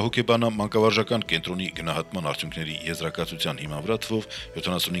 Բժշկահոգեբանա մանկավարժական կենտրոնի գնահատման արդյունքների եզրակացության հիման վրա թվով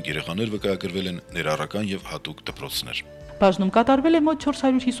 75 երեխաներ վկայագրվել են ներառական եւ հատուկ դպրոցներ։ Բաժնում կատարվել է մոտ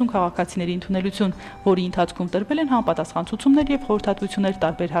 450 քաղաքացիների ընդունելություն, որի ընթացքում տրվել են համապատասխան ցուցումներ եւ խորհրդատվություններ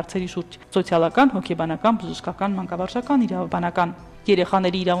տարբեր հարցերի շուրջ՝ սոցիալական, հոգեբանական, բժշկական, մանկավարժական, իրավաբանական։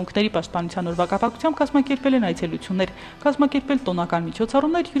 Երեխաների իրավունքների պաշտպանության օրվա կապակցությամբ կազմակերպել են այցելություններ, կազմակերպել տոնական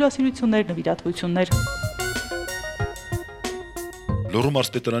միջոցառումներ, հյուրասիրություններ, նվիրատվություններ։ Լոռու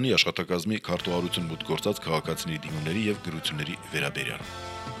Մարզպետարանի աշխատակազմի քարտուղարություն մուտք գործած քաղաքացիների դիմումների եւ գրությունների վերաբերյալ։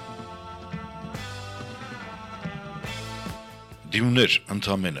 Դիմումներ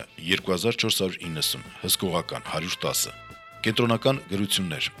ընդամենը 2490, հսկողական 110, կենտրոնական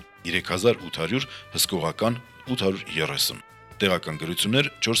գրություններ 3800, հսկողական 830, տեղական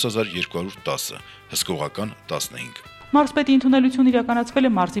գրություններ 4210, հսկողական 15։ Մարզպետի ընդունելություն իրականացվել է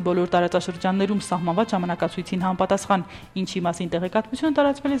մարզի բոլոր տարածաշրջաններում սահմանված ժամանակացույցին համապատասխան, ինչի մասին տեղեկատվությունը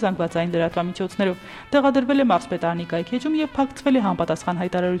տարածվել է զանգվածային լրատվամիջոցներով, տեղադրվել է Մարզպետարանի կայքեջում եւ փակցվել է համապատասխան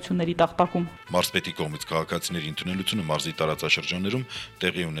հայտարարությունների տախտակում։ Մարզպետի կողմից քաղաքացիների ընդունելությունը մարզի տարածաշրջաններում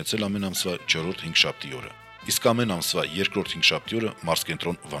տեղի ունեցել ամեն ամսվա 4-րդ հինգշաբթի օրը, իսկ ամեն ամսվա 2-րդ հինգշաբթի օրը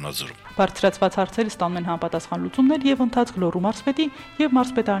մարզկենտրոն Վանաձորում։ Բարձրացված հարցերը ստանում են համապատասխան լուծումներ եւ ընթացք Լոռու մարզպետի եւ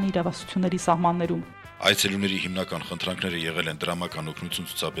Մարզպետարանի իրավասությունների սահմաններում։ Այցելուների հիմնական խնդրանքները եղել են դրամական օգնություն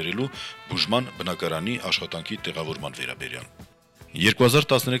ցուցաբերելու, բուժման, բնակարանի, աշխատանքի տեղավորման վերաբերյալ։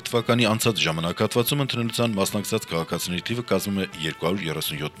 2013 թվականի անցած ժամանակահատվածում ընդունելության մասնակցած քաղաքացիների թիվը կազմում է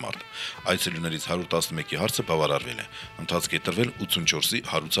 237 մարդ։ Այցելուներից 111-ի հարցը բավարարվել է։ Ընթացք է տրվել 84-ի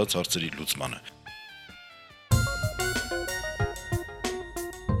հարուցած հարցերի լուծմանը։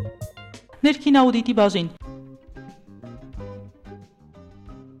 Ներքին աուդիտի բաժին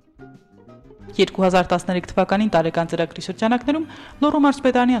 2013 թվականին տարեկան ծրագրի շրջանակներում Լոռու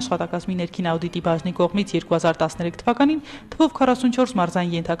Մարզպետարանի աշխատակազմի ներքին աուդիտի բաժնի կողմից 2013 թվականին թվով 44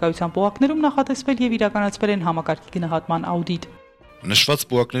 մարզային ենթակայության պողակներում նախատեսվել եւ իրականացվել են համակարգի գնահատման աուդիտ։ Նշված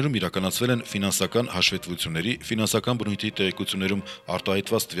պոակներում իրականացվել են ֆինանսական հաշվետվությունների, ֆինանսական բնույթի տեղեկություններում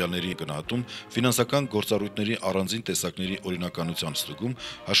արտահայտված տվյալների գնահատում, ֆինանսական գործառույթների առանձին տեսակների օրինականության ստուգում,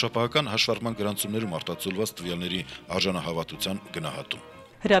 հաշվապահական հաշվառման գրանցումներում արտացոլված տվյալների արժանահավատության գնահատում։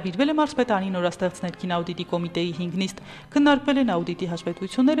 Հրավիրվել է Մարզպետարանի նորաստեղծ ներքին աուդիտի կոմիտեի 5 նիստ, քննարկվել են աուդիտի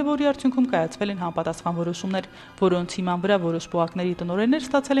հաշվետվությունները, որի արդյունքում կայացվել են համապատասխան որոշումներ, որոնց հիման վրա որոշ պոակների տնօրեններ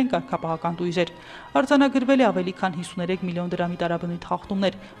ստացել են կարգապահական տույժեր։ Արձանագրվել է ավելի քան 53 միլիոն դրամի տարաբնույթ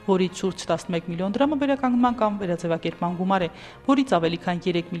խախտումներ, որից շուրջ 11 միլիոն դրամը վերականգնման կամ վերաձևակերպման գումար է, որից ավելի քան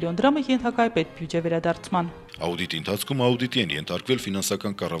 3 միլիոն դրամը ենթակա է պետբյուջե վերադարձման։ Աուդիտի ընթացքում աուդիտի են ենթարկվել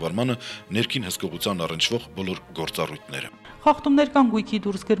ֆինանսական կառավարմանը ներքին հսկողության առնչվող բոլոր գործառույթները։ Խախտումներ կան գույքի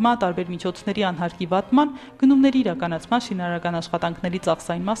դուրս գրման, տարբեր միջոցների անհարկի վատման, գնումների իրականացման, շինարարական աշխատանքների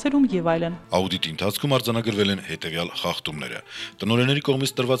ծախսային մասերում եւ այլն։ Աուդիտի ընթացքում արձանագրվել են հետեւյալ խախտումները։ Տնօրենների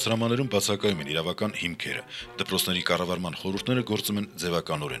կողմից տրված հրամաններում բացակայում են իրավական հիմքերը։ Դպրոցների կառավարման խորհուրդները գործում են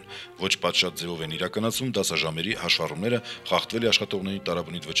ձևականորեն։ Ոչ պատշաճ ձևով են իրականացվում դասաժամերի հաշվառումները, խախտվել է աշխատողների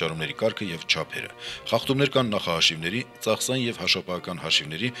տարաբնույթ վճարումների կարգը եւ չափերը։ Խախտումներ կան նախահաշիվների, ծախսային եւ հաշվապահական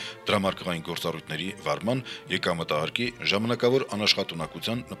հաշիվների, դրամարկղային գործառույթների վարման, եկամտահարկի, ժամանակավոր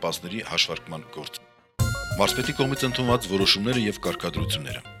անաշխատունակության նպաստների հաշվարկման գործ։ Մարզպետի կողմից ընդունված որոշումները եւ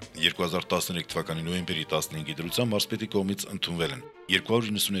կարգադրությունները 2013 թվականի նոյեմբերի 15-ի դրությամբ Մարզպետի կողմից ընդունվել են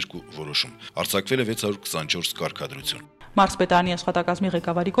 292 որոշում, արձակվել է 624 կարգադրություն։ Մարզպետարանի աշխատակազմի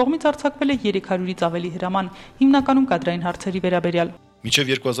ղեկավարի կողմից արձակվել է 300-ից ավելի հրաման, հիմնականում կադրային հարցերի վերաբերյալ։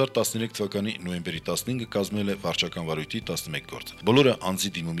 Մինչև 2013 թվականի նոյեմբերի 15-ը կազմել է վարչական վարույթի 11 գործ, բոլորը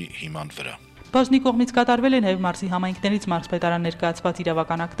անձի դիմումի հիման վրա։ Բաժնի կողմից կատարվել է նաև մարզի համայնքներից մարզպետարան ներկայացված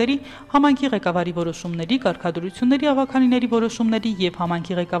իրավական ակտերի, համայնքի ղեկավարի որոշումների, կարգադրությունների, ավականիների որոշումների եւ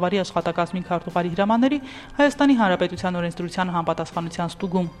համայնքի ղեկավարի աշխատակազմի քարտուղարի հրամանների Հայաստանի Հանրապետության օրենսդրության համապատասխանության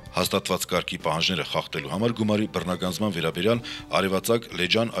ստուգում։ Հաստատված կարգի պահանջները խախտելու համար գումարի բռնագանձման վերաբերյալ Արևածագ,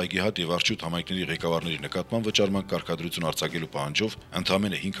 Լեջան, Այգեհատ եւ Արչուտ համայնքների ղեկավարների նկատմամբ վճարման կարգադրություն արձակելու պահանջով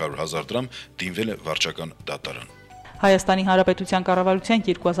ընդամենը 500,000 դրամ դիմվել է վարչական դատարան։ Հայաստանի Հանրապետության կառավարության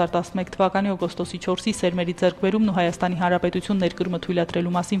 2011 թվականի օգոստոսի 4-ի սերմերի ձեռքբերումն ու Հայաստանի Հանրապետություն ներկրումը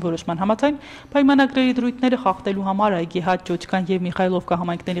թույլատրելու մասին որոշման համաձայն պայմանագրերի դրույթները խախտելու համար Այգեհատ, Ջոջկան եւ Միխայլովկա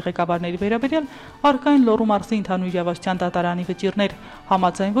համայնքների ղեկավարների վերաբերյալ առկային Լոռու մարզի ընդհանուր իրավասության դատարանի վճիռներ,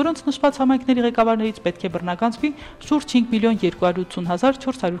 համաձայն որոնց նշված համայնքների ղեկավարներից պետք է բռնագանձվի շուրջ 5 միլիոն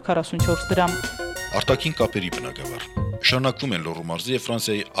 280,444 դրամ։ Արտաքին կապերի բնագավառ Շարունակվում են Լոռու մարզի եւ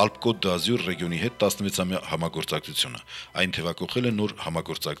Ֆրանսիայի Alpes-Côte d'Azur ռեգիոնի հետ 16-ամյա համագործակցությունը։ Այն թեւակողել է նոր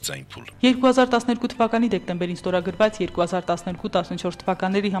համագործակցային փուլ։ 2012 թվականի դեկտեմբերին ստորագրված 2012-14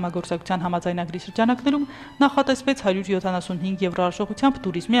 թվականների համագործակցության համաձայնագրի շրջանակներում նախատեսվեց 175 եվրո արժողությամբ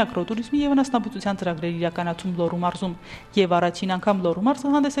туриզմի, ագրոտուրիզմի եւ անասնաբուծության ծրագրերի իրականացում Լոռու մարզում, եւ առաջին անգամ Լոռու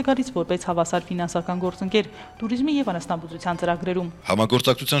մարզը հանդես է գալիս որպես հավասար ֆինանսական գործընկեր туриզմի եւ անասնաբուծության ծրագրերում։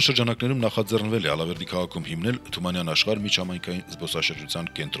 Համագործակցության շրջանակներում նախաձեռնվել է Ալավերդի քաղաքում հիմնել Թումանյան աշխարհ միջհամայնքային զբոսաշրջության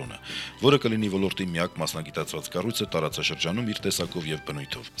կենտրոնը, որը կլինի ոլորտի միակ մասնագիտացված կառույցը տարածաշրջանում իր տեսակով եւ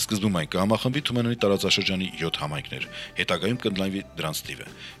բնույթով։ Սկզբում այն կհամախմբի Թումանյանի տարածաշրջանի 7 համայնքներ, հետագայում կընդլայնվի դրանց թիվը։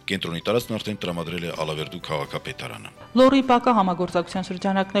 Կենտրոնի տարածքն արդեն տրամադրել է Ալավերդու քաղաքապետարանը։ Լոռի Պակա համագործակցության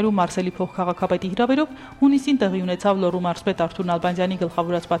շրջանակներում Մարսելի փոխքաղաքապետի հրավերով հունիսին տեղի ունեցավ Լոռու մարզպետ Արթուր Նալբանդյանի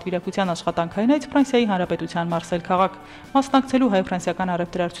գլխավորած պատվիրակության աշխատանքային այց Ֆրանսիայի Հանրապետության Մարսել քաղաք, մասնակցելու հայ-ֆրանսիական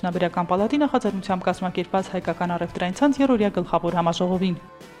առևտրաարդյունաբերական պալատի նախաձեռնությամբ կազմակերպված հայկական առևտրային ցանց երրորդյա գլխավոր համաժողովին։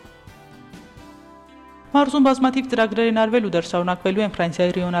 Մարզում բազմաթիվ ծրագրեր են արվել ու դեռ շարունակվելու են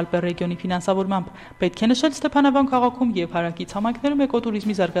Ֆրանսիայի Ռիոն-Ալպեր ռեգիոնի ֆինանսավորմամբ։ Պետք է նշել Ստեփանավան քաղաքում եւ հարակից համայնքներում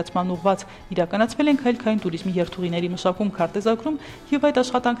էկոտուրիզմի զարգացման ուղղված իրականացվել են քայլ-քայլ туриզմի երթուղիների մշակում, քարտեզագրում եւ այդ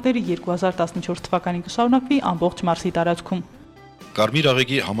աշխատանքները 2014 թվականին կշարունակվի ամբողջ Մարսի տարածքում։ Կարմիր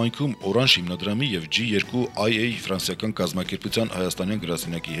աղեգի համայնքում Օրանժ հիմնադրամի եւ G2IA ֆրանսիական կազմակերպության հայաստանյան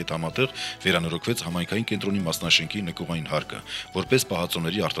գրասենյակի հետ համատեղ վերանորոգվեց համայնքային կենտրոնի մասնաշենքի նկուղային հարկը, որպես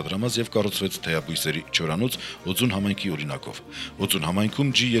պահածոների արտադրամաս եւ կառուցվեց թեյաբույսերի չորանոց Օձուն համայնքի օրինակով։ Օձուն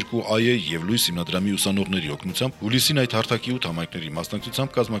համայնքում G2IA եւ Լույս հիմնադրամի ուսանողների օգնությամբ հուլիսին այդ հարթակի 8 համայնքների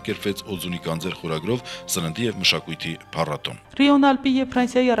մասնակցությամբ կազմակերպվեց Օձունի գանձեր խորագրով սննդի եւ մշակույթի փառատոն։ Ռիոն-Ալպի եւ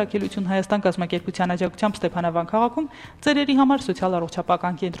Ֆրանսիայի առաքելություն Հայաստան կազմակերպության աջակցությամբ Ստեփանավան քաղաքում ծերերի համար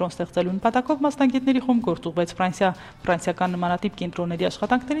սոցիալ-առողջապահական կենտրոն ստեղծելու նպատակով մասնագետների խումբ գործուղվեց Ֆրանսիա, ֆրանսիական նմանատիպ կենտրոնների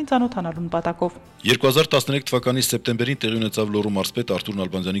աշխատանքներին ծանոթանալու նպատակով։ 2013 թվականի սեպտեմբերին տեղի ունեցավ Լոռու մարզպետ Արթուր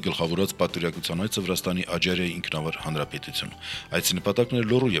Նալբանդյանի գլխավորած պատվիրակության այցը Վրաստանի Աջարիայի ինքնավար հանրապետություն։ Այցի նպատակն էր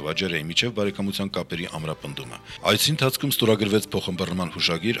Լոռու եւ Աջարիայի միջև բարեկամության կապերի ամրապնդումը։ Այցի ընթացքում ստորագրվեց փոխըմբռնման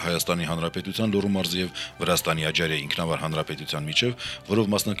հուշագիր Հայաստանի Հանրապետության Լոռու մարզի եւ Վրաստանի Աջարիայի ինքնավար հանրապետության միջև,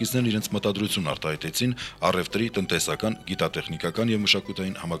 որով մասնակիցներն իրենց մտադրություն արտահայտեցին առևտրի, տնտեսական, գիտատեխնիկական եւ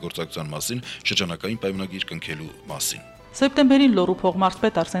մշակութային համագործակցության մասին շրջանակային պայմանագիր կնքելու մասին։ Սեպտեմբերին Լոռու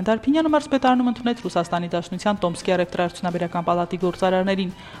փողմարզպետ Արսեն Դարփինյանը Մարզպետարանում ընդունեց Ռուսաստանի Դաշնության Տոմսկի առևտրաարդյունաբերական պալատի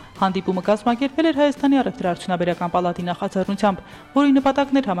գործարարներին։ Հանդիպումը կազմակերպվել էր Հայաստանի առևտրաարդյունաբերական պալատի նախաձեռնությամբ, որի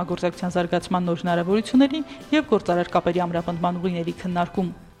նպատակն էր համագործակցության զարգացման նոր հնարավորությունների եւ գործարար կապերի ամրապնդման ուղիների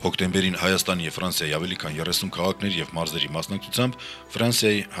քննարկում։ Հոկտեմբերին Հայաստանի եւ Ֆրանսիայի ավելի քան 30 քաղաքներ եւ մարզերի մասնակցությամբ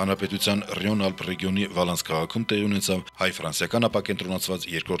Ֆրանսիայի Հանրապետության Ռիոն-Ալպ ռեգիոնի Վալանս քաղաքում տեղի ունեցավ հայ-ֆրանսիական ապակենտրոնացված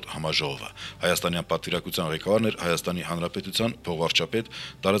երկրորդ համաժողովը։ Հայաստանյան պատվիրակության ղեկավարն էր Հայաստանի Հանրապետության փոխվարչապետ,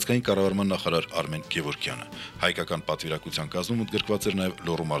 տարածքային կառավարման նախարար Արմեն Գևորգյանը։ Հայկական պատվիրակության կազմում ընդգրկված էր նաեւ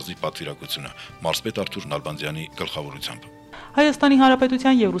Լոռու մարզի պատվիրակությունը մարզպետ Արթուր Նալբանդյանի գլխավորությամբ։ Հայաստանի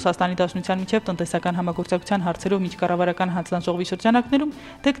Հանրապետության եւ Ռուսաստանի Դաշնության միջև տնտեսական համագործակցության հարցերով միջկառավարական հանձնաժողովի շրջանակներում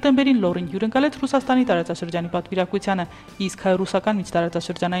դեկտեմբերին Լոռին հյուրընկալեց Ռուսաստանի տարածաշրջանի պատվիրակությանը, իսկ հայ-ռուսական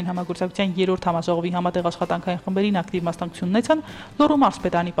միջտարածաշրջանային համագործակցության 3-րդ համաժողովի համատեղ աշխատանքային խմբերին ակտիվ մասնակցություն ունեցան Լոռու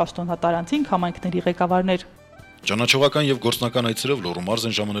մարզպետանի պաշտոնատարանցին համայնքների ղեկավարներ։ Ճանաչողական եւ գործնական այցերով Լոռու մարզ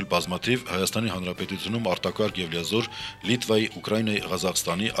են ժամանել բազմաթիվ Հայաստանի Հանրապետությունում արտակարգ եւ լիազոր Լիտվայի, Ուկրաինայի,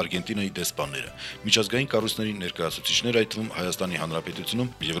 Ղազախստանի, Արգենտինայի դեսպանները, միջազգային կառույցների ներկայացուցիչներ, այդ թվում Հայաստանի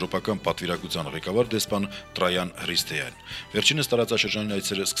Հանրապետությունում եվրոպական պատվիրակության ղեկավար դեսպան Տրայան Հրիստեյան։ Վերջինս տարածաշրջանային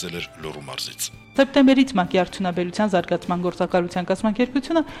այցերը սկսել էր Լոռու մարզից։ Սեպտեմբերից ՄԱԿ-ի արդյունաբերության զարգացման գործակալության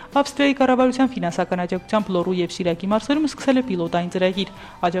կազմակերպությունը Ավստրիայի կառավարության ֆինանսական աջակցությամբ Լոռու եւ Շիրակի մարզերում սկսել է պիլոտային ծրագիր՝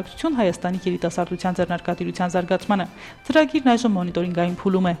 աջակցություն Հայաստանի երիտասարդության ձեռնարկատիրության զարգացմանը։ Ծրագիրն այժմ մոնիտորինգային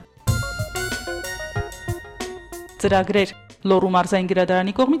փուլում է։ Ծրագրեր Լոռու մարզային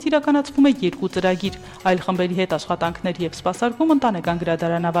գրադարանի կողմից իրականացվում է 2 ծրագիր, այլ խմբերի հետ աշխատանքներ եւ սպասարկում ընտանեկան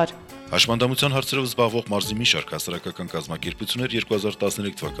գրադարանավար։ Հաշմանդամության հարցերով զբաղվող մարզի մի շարք հասարակական կազմակերպություններ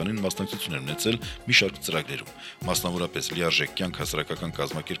 2013 թվականին մասնակցություն են ունեցել մի շարք ծրագրերում, մասնավորապես Լիարժեք կյանք հասարակական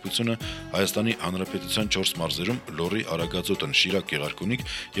կազմակերպությունը Հայաստանի Հանրապետության 4 մարզերում Լոռի, Արագածոտն, Շիրակ, Գեղարքունիք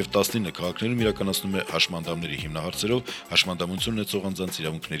եւ 19 քաղաքներում իրականացնում է հաշմանդամների հիմնահարցերով հաշմանդամություն ունեցող անձանց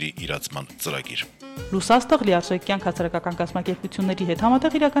իրավունքների իրացման ծրագիր։ Լուսաստղ Լիարժեք կյանք հասարակական կազմակերպությունների հետ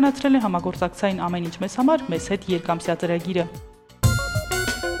համատեղ իրականացրել է համագործակցային ամեն ինչ մեզ համար մեզ հետ երկամսյա ծրագիրը։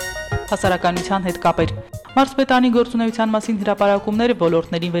 Հասարակայնության հետ կապեր։ Մարզպետանի գործունեության մասին հրապարակումները,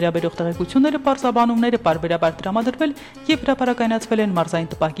 ոլորտներին վերաբերող տեղեկությունները, պարզաբանումները պարբերաբար տրամադրվել եւ հրապարակայնացվել են մարզային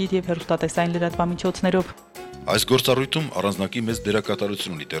տպագիր եւ հեռուստատեսային լրատվամիջոցներով։ Այս գործառույթում առանձնակի մեծ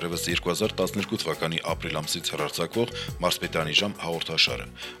դերակատարություն ունի դեռևս 2012 թվականի ապրիլ ամսից հեռարձակվող Մարզպետանի ժամ հաղորդաշարը։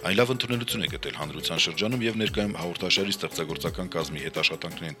 Այն լավ ընդունելություն է գտել հանրության շրջանում եւ ներկայում հաղորդաշարի ստեղծագործական կազմի հետ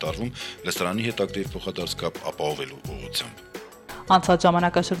աշխատանքներ են տարվում լսարանի հետ ակտիվ փոխադարձ կապ ապահովելու ուղղությամբ։ Անցած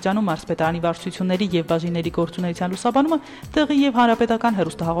ժամանակաշրջանում Մարզպետարանի վարչությունների եւ բաժինների գործունեության լուսաբանումը տեղի եւ հանրապետական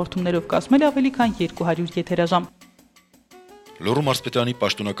հեռուստահաղորդումներով կազմել ավելի քան 200 եթերաժամ։ Լոռու մարզպետարանի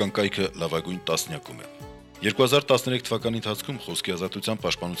պաշտոնական կայքը լավագույն տասնյակում է։ 2013 թվականի ընթացքում Խոսքի ազատության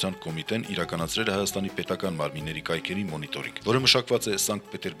պաշտպանության կոմիտեն իրականացրել է Հայաստանի պետական մարմինների կայքերի մոնիտորինգ, որը մշակված է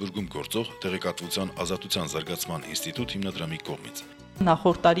Սանկտ Պետերբուրգում գործող Տեղեկատվության ազատության զարգացման ինստիտուտ հիմնադրամի կողմից։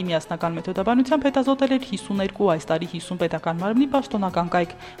 Նախորդ տարի միասնական մեթոդաբանությամբ հետազոտել էր 52, այս տարի 50 պետական մարմնի պաշտոնական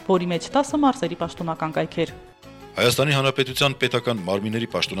կայք, որի մեջ 10 մարզերի պաշտոնական կայքեր։ Հայաստանի Հանրապետության պետական մարմինների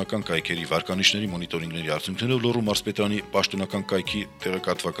պաշտոնական կայքերի վարկանիշների մոնիտորինգների արդյունքներով Լոռու մարզպետարանի պաշտոնական կայքի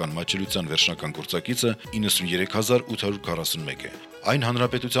տեղեկատվական մատչելիության վերջնական գործակիցը 93841 է։ Այն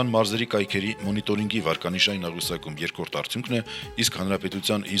հանրապետության մարզերի կայքերի մոնիտորինգի վարկանիշային աղյուսակում երկրորդ արդյունքն է, իսկ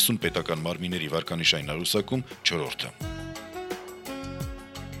հանրապետության 50 պետական մարմինների վարկանիշային աղյուսակում 4-րդը։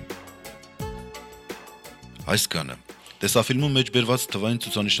 Այսքանը տեսաֆիլմում մեջ բերված թվային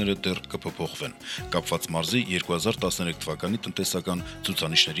ցուցանիշները դեռ կփոփոխվեն, կապված մարզի 2013 թվականի տնտեսական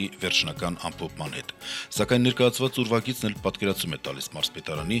ցուցանիշների վերջնական ամփոփման հետ։ Սակայն ներկայացված ուրվագիծն էլ պատկերացում է տալիս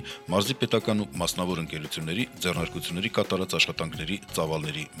Մարզպետարանի, մարզի պետական ու մասնավոր ընկերությունների ձեռնարկությունների կատարած աշխատանքների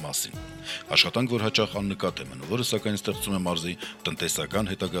ծավալների մասին։ Աշխատանք, որ հաճախ աննկատ է մնում, որը սակայն ստեղծում է մարզի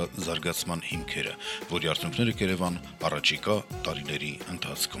տնտեսական հետագա զարգացման հիմքերը, որի արդյունքները կերևան առաջիկա տարիների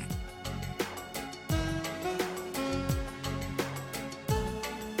ընթացքում։